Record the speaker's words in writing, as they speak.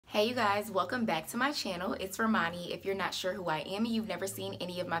Hey you guys, welcome back to my channel. It's Romani. If you're not sure who I am and you've never seen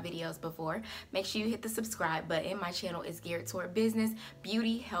any of my videos before, make sure you hit the subscribe button. My channel is geared toward business,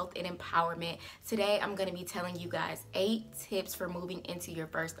 beauty, health, and empowerment. Today I'm going to be telling you guys 8 tips for moving into your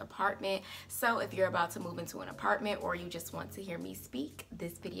first apartment. So if you're about to move into an apartment or you just want to hear me speak,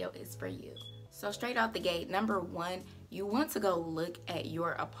 this video is for you. So straight out the gate, number 1, you want to go look at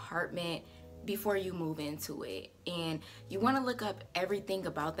your apartment before you move into it, and you want to look up everything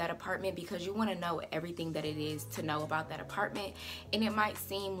about that apartment because you want to know everything that it is to know about that apartment. And it might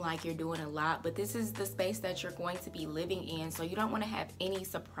seem like you're doing a lot, but this is the space that you're going to be living in, so you don't want to have any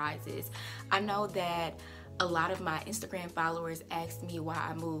surprises. I know that a lot of my Instagram followers asked me why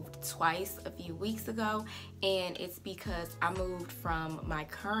I moved twice a few weeks ago, and it's because I moved from my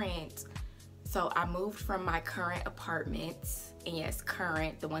current apartment, and yes,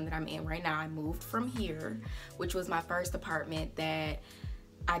 current, the one that I'm in right now. I moved from here, which was my first apartment that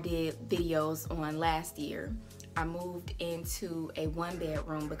I did videos on last year. I moved into a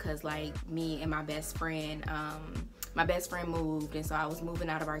 1-bedroom because like me and my best friend moved, and so I was moving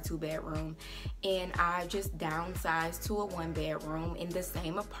out of our 2-bedroom, and I just downsized to a 1-bedroom in the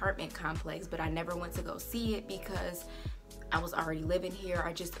same apartment complex, but I never went to go see it because I was already living here.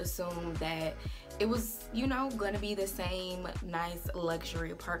 I just assumed that it was, you know, gonna be the same nice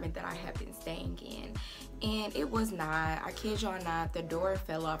luxury apartment that I have been staying in. And it was not. I kid y'all not. The door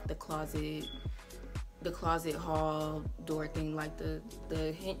fell off the closet hall door thing, like the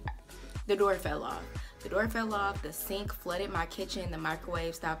door fell off. The door fell off, the sink flooded my kitchen, the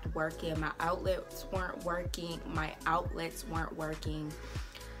microwave stopped working, my outlets weren't working.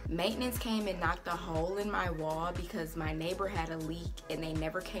 Maintenance came and knocked a hole in my wall because my neighbor had a leak and they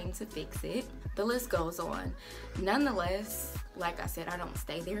never came to fix it. The list goes on. Nonetheless, like I said, I don't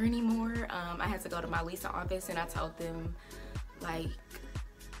stay there anymore. I had to go to my leasing office and I told them, like,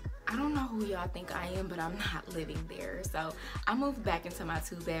 I don't know who y'all think I am, but I'm not living there. So I moved back into my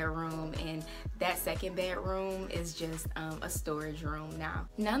 2-bedroom, and that 2nd bedroom is just a storage room now.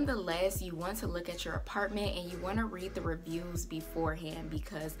 Nonetheless, you want to look at your apartment and you want to read the reviews beforehand,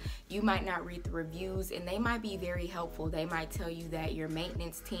 because you might not read the reviews and they might be very helpful. They might tell you that your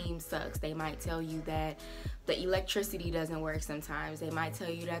maintenance team sucks. They might tell you that the electricity doesn't work sometimes. They might tell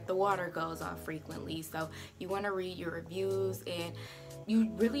you that the water goes off frequently. So you want to read your reviews, and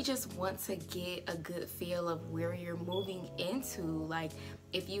you really just want to get a good feel of where you're moving into. Like,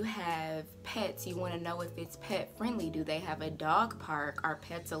 if you have pets, you want to know if it's pet friendly. Do they have a dog park? Are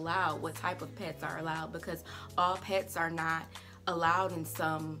pets allowed? What type of pets are allowed? Because all pets are not allowed in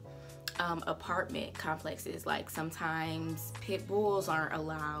some apartment complexes. Like sometimes pit bulls aren't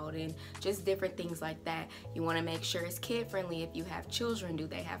allowed, and just different things like that. You want to make sure it's kid friendly. If you have children, do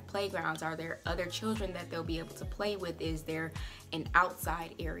they have playgrounds? Are there other children that they'll be able to play with? Is there an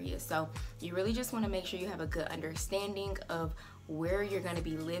outside area? So you really just want to make sure you have a good understanding of where you're going to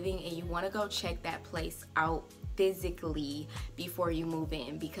be living, and you want to go check that place out physically before you move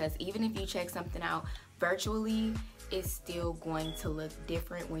in, because even if you check something out virtually, it's still going to look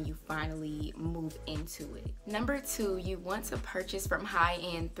different when you finally move into it. Number 2, you want to purchase from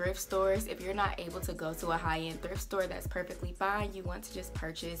high-end thrift stores. If you're not able to go to a high-end thrift store, that's perfectly fine. You want to just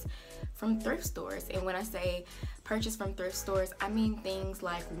purchase from thrift stores. And when I say purchase from thrift stores, I mean things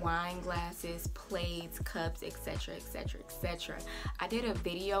like wine glasses, plates, cups, etc., etc., etc. I did a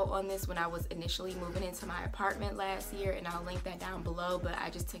video on this when I was initially moving into my apartment last year, and I'll link that down below, but I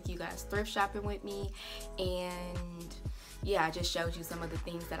just took you guys thrift shopping with me, and yeah, I just showed you some of the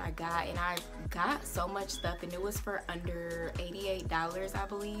things that I got, and I got so much stuff, and it was for under $88, I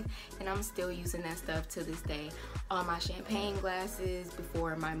believe, and I'm still using that stuff to this day. All my champagne glasses,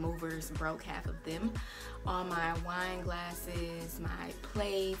 before my movers broke half of them, all my wine glasses, my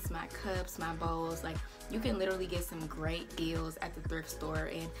plates, my cups, my bowls. Like, you can literally get some great deals at the thrift store,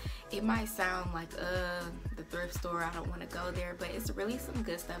 and it might sound like the thrift store, I don't want to go there, but it's really some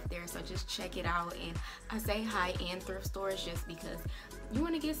good stuff there, so just check it out. And I say high-end thrift stores just because you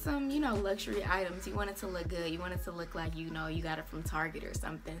want to get some, you know, luxury items. You want it to look good. You want it to look like, you know, you got it from Target or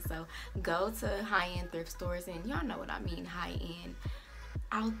something. So go to high-end thrift stores, and y'all know what I mean, high-end,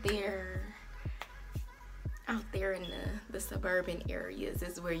 out there in the suburban areas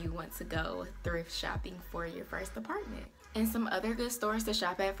is where you want to go thrift shopping for your first apartment. And some other good stores to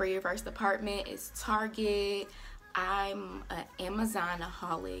shop at for your first apartment is Target. I'm an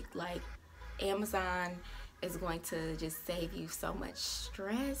Amazon-aholic. Like, Amazon is going to just save you so much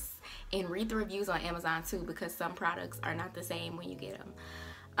stress. And read the reviews on Amazon too, because some products are not the same when you get them.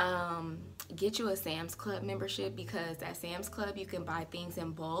 Get you a Sam's Club membership, because at Sam's Club you can buy things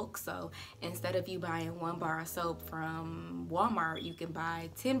in bulk. So instead of you buying 1 bar of soap from Walmart, you can buy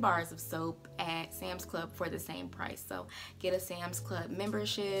 10 bars of soap at Sam's Club for the same price. So get a Sam's Club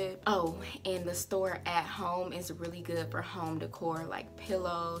membership. Oh, and the store at home is really good for home decor, like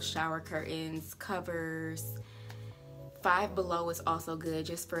pillows, shower curtains, covers. Five Below is also good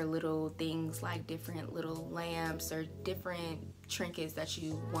just for little things like different little lamps or different trinkets that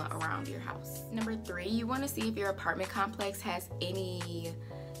you want around your house. Number 3, you want to see if your apartment complex has any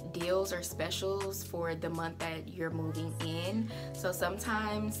deals or specials for the month that you're moving in. So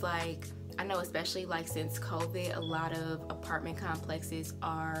sometimes, like, I know especially like since COVID, a lot of apartment complexes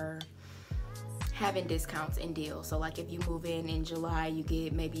are having discounts and deals. So like if you move in July, you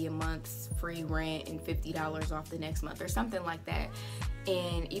get maybe a month's free rent and $50 off the next month or something like that.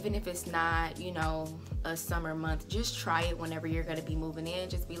 And even if it's not, you know, a summer month, just try it whenever you're going to be moving in.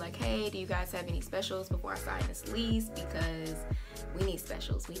 Just be like, hey, do you guys have any specials before I sign this lease? Because we need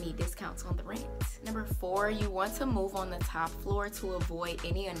specials. We need discounts on the rent. Number 4, you want to move on the top floor to avoid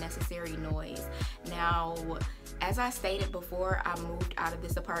any unnecessary noise. Now, as I stated before, I moved out of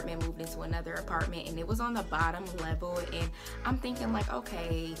this apartment, moved into another apartment, and it was on the bottom level. And I'm thinking like,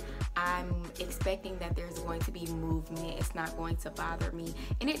 okay, I'm expecting that there's going to be movement. It's not going to bother me.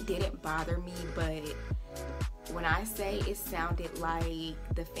 And it didn't bother me, but when I say it sounded like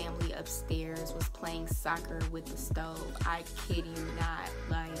the family upstairs was playing soccer with the stove, I kid you not.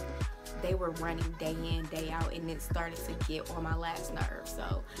 Like, they were running day in, day out, and it started to get on my last nerve.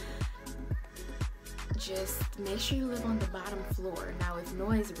 So just make sure you live on the bottom floor. Now, if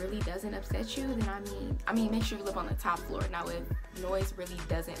noise really doesn't upset you, then I mean, make sure you live on the top floor. Now, if noise really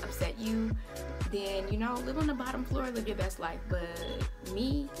doesn't upset you, then, you know, live on the bottom floor, live your best life. But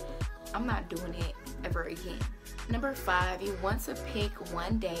me, I'm not doing it ever again. Number 5, you want to pick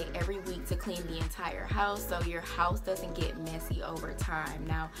one day every week to clean the entire house so your house doesn't get messy over time.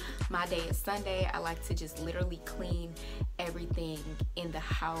 Now, my day is Sunday. I like to just literally clean everything in the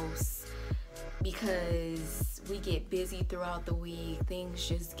house because we get busy throughout the week. Things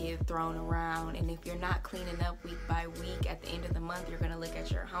just get thrown around, and if you're not cleaning up week by week, at the end of the month you're going to look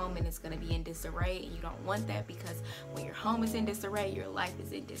at your home and it's going to be in disarray, and you don't want that, because when your home is in disarray, your life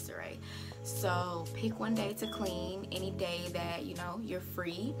is in disarray. So pick one day to clean, any day that, you know, you're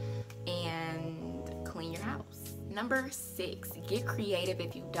free, and clean your house. Number 6, get creative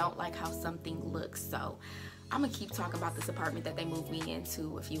if you don't like how something looks. So I'm gonna keep talking about this apartment that they moved me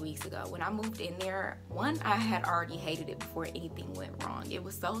into a few weeks ago. When I moved in there, one, I had already hated it before anything went wrong. It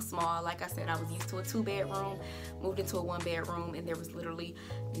was so small. Like I said, I was used to a 2-bedroom, moved into a 1-bedroom, and there was literally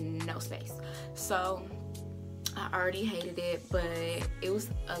no space. So I already hated it, but it was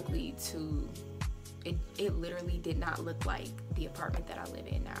ugly too. It literally did not look like the apartment that I live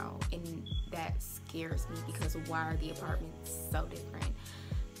in now, and that scares me because why are the apartments so different?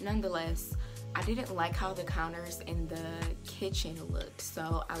 Nonetheless, I didn't like how the counters in the kitchen looked,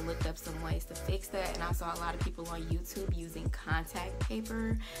 so I looked up some ways to fix that, and I saw a lot of people on YouTube using contact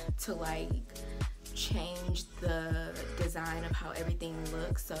paper to like change the design of how everything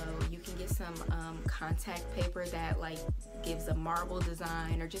looks. So you can get some contact paper that like gives a marble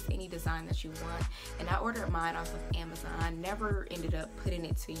design or just any design that you want, and I ordered mine off of Amazon. Never ended up putting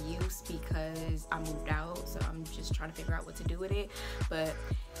it to use because I moved out, so I'm just trying to figure out what to do with it. But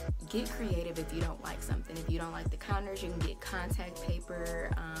get creative if you don't like something. If you don't like the counters, you can get contact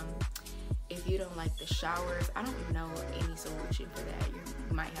paper. If you don't like the showers, I don't know any solution for that.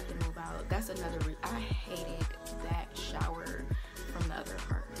 You might have to move out. That's another reason. I hated that shower from the other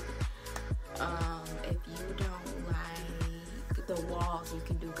apartment. If you don't like the walls, you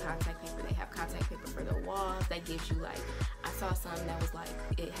can do contact paper. They have contact paper for the walls that gives you like, I saw some that was like,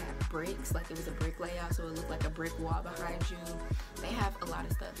 it had bricks, like it was a brick layout, so it looked like a brick wall behind you. They have a lot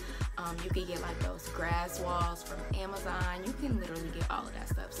of stuff. You can get like those grass walls from Amazon. You can literally get all of that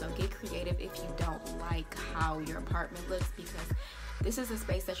stuff. So get creative if you don't like how your apartment looks, because this is a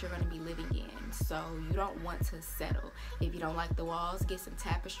space that you're going to be living in, so you don't want to settle. If you don't like the walls, get some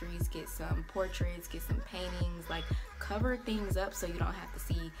tapestries, get some portraits, get some paintings, like cover things up so you don't have to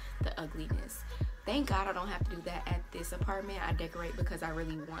see the ugliness. Thank God I don't have to do that at this apartment. I decorate because I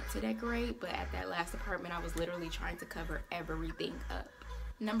really want to decorate, but at that last apartment, I was literally trying to cover everything up.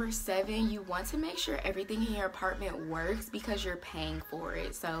 Number 7, you want to make sure everything in your apartment works because you're paying for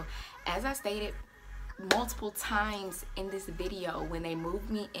it. So as I stated multiple times in this video, when they moved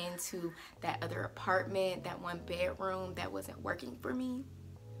me into that other apartment, that 1-bedroom that wasn't working for me,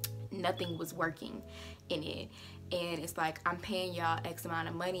 nothing was working in it. And it's like, I'm paying y'all X amount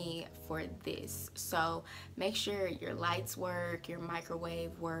of money for this. So make sure your lights work, your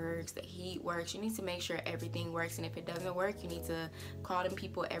microwave works, the heat works. You need to make sure everything works. And if it doesn't work, you need to call them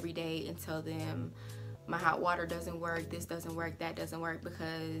people every day and tell them, my hot water doesn't work, this doesn't work, that doesn't work,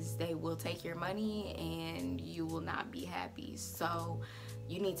 because they will take your money and you will not be happy. So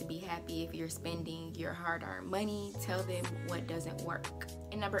you need to be happy if you're spending your hard-earned money. Tell them what doesn't work.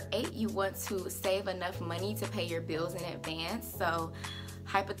 And number 8, you want to save enough money to pay your bills in advance. So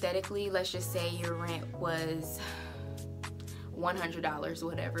hypothetically, let's just say your rent was $100,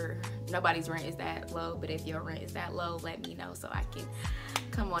 whatever. Nobody's rent is that low, but if your rent is that low, let me know so I can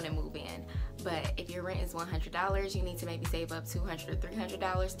come on and move in. But if your rent is $100, you need to maybe save up $200 or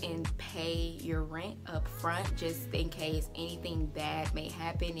 $300 and pay your rent up front, just in case anything bad may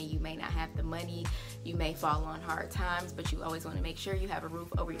happen and you may not have the money. You may fall on hard times, but you always want to make sure you have a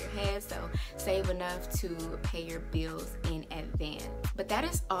roof over your head. So save enough to pay your bills in advance. But that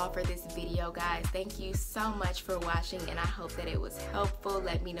is all for this video, guys. Thank you so much for watching, and I hope that it was helpful.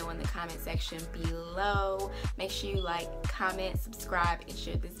 Let me know in the comment section below. Make sure you like, comment, subscribe, and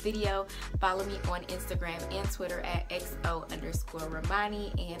share this video. Follow me on Instagram and Twitter at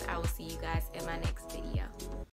xo_Romani, and I will see you guys in my next video.